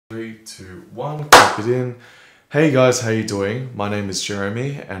3, 2, 1, clap it in. Hey guys, how you doing? My name is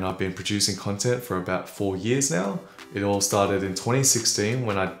Jeremy and I've been producing content for about 4 years now. It all started in 2016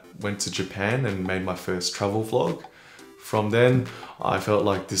 when I went to Japan and made my first travel vlog. From then, I felt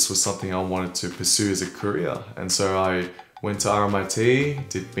like this was something I wanted to pursue as a career, and so I went to RMIT,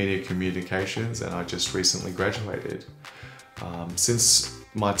 did media communications, and I just recently graduated. Since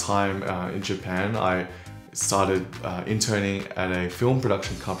my time in Japan, I started interning at a film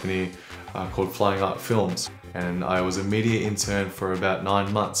production company called Flying Art Films, and I was a media intern for about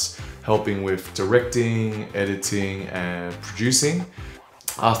 9 months, helping with directing, editing and producing.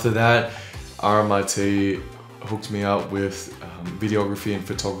 After that, RMIT hooked me up with videography and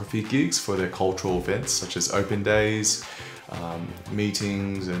photography gigs for their cultural events such as open days,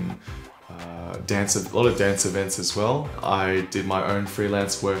 meetings and a lot of dance events as well. I did my own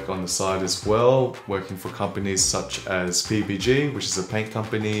freelance work on the side as well, working for companies such as PBG, which is a paint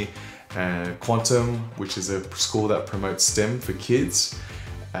company, and Quantum, which is a school that promotes STEM for kids,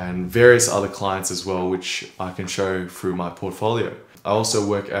 and various other clients as well, which I can show through my portfolio. I also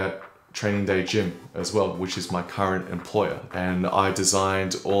work at Training Day Gym as well, which is my current employer, and I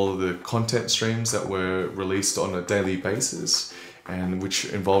designed all of the content streams that were released on a daily basis, and which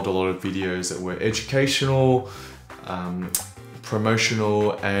involved a lot of videos that were educational,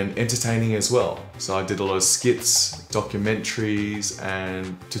 promotional and entertaining as well. So I did a lot of skits, documentaries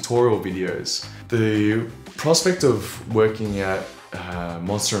and tutorial videos. The prospect of working at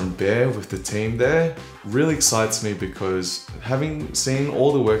Monster and Bear with the team there really excites me, because having seen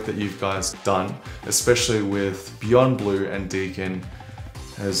all the work that you guys done, especially with Beyond Blue and Deacon,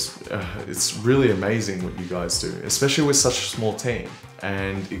 it's really amazing what you guys do, especially with such a small team.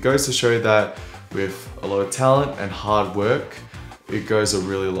 And it goes to show that with a lot of talent and hard work, it goes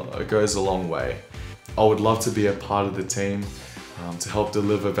a long way. I would love to be a part of the team to help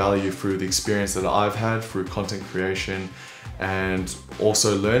deliver value through the experience that I've had through content creation, and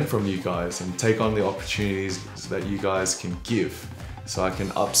also learn from you guys and take on the opportunities that you guys can give, so I can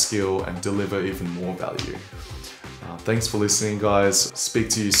upskill and deliver even more value. Thanks for listening guys, speak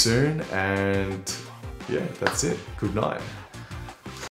to you soon, and yeah, that's it. Good night.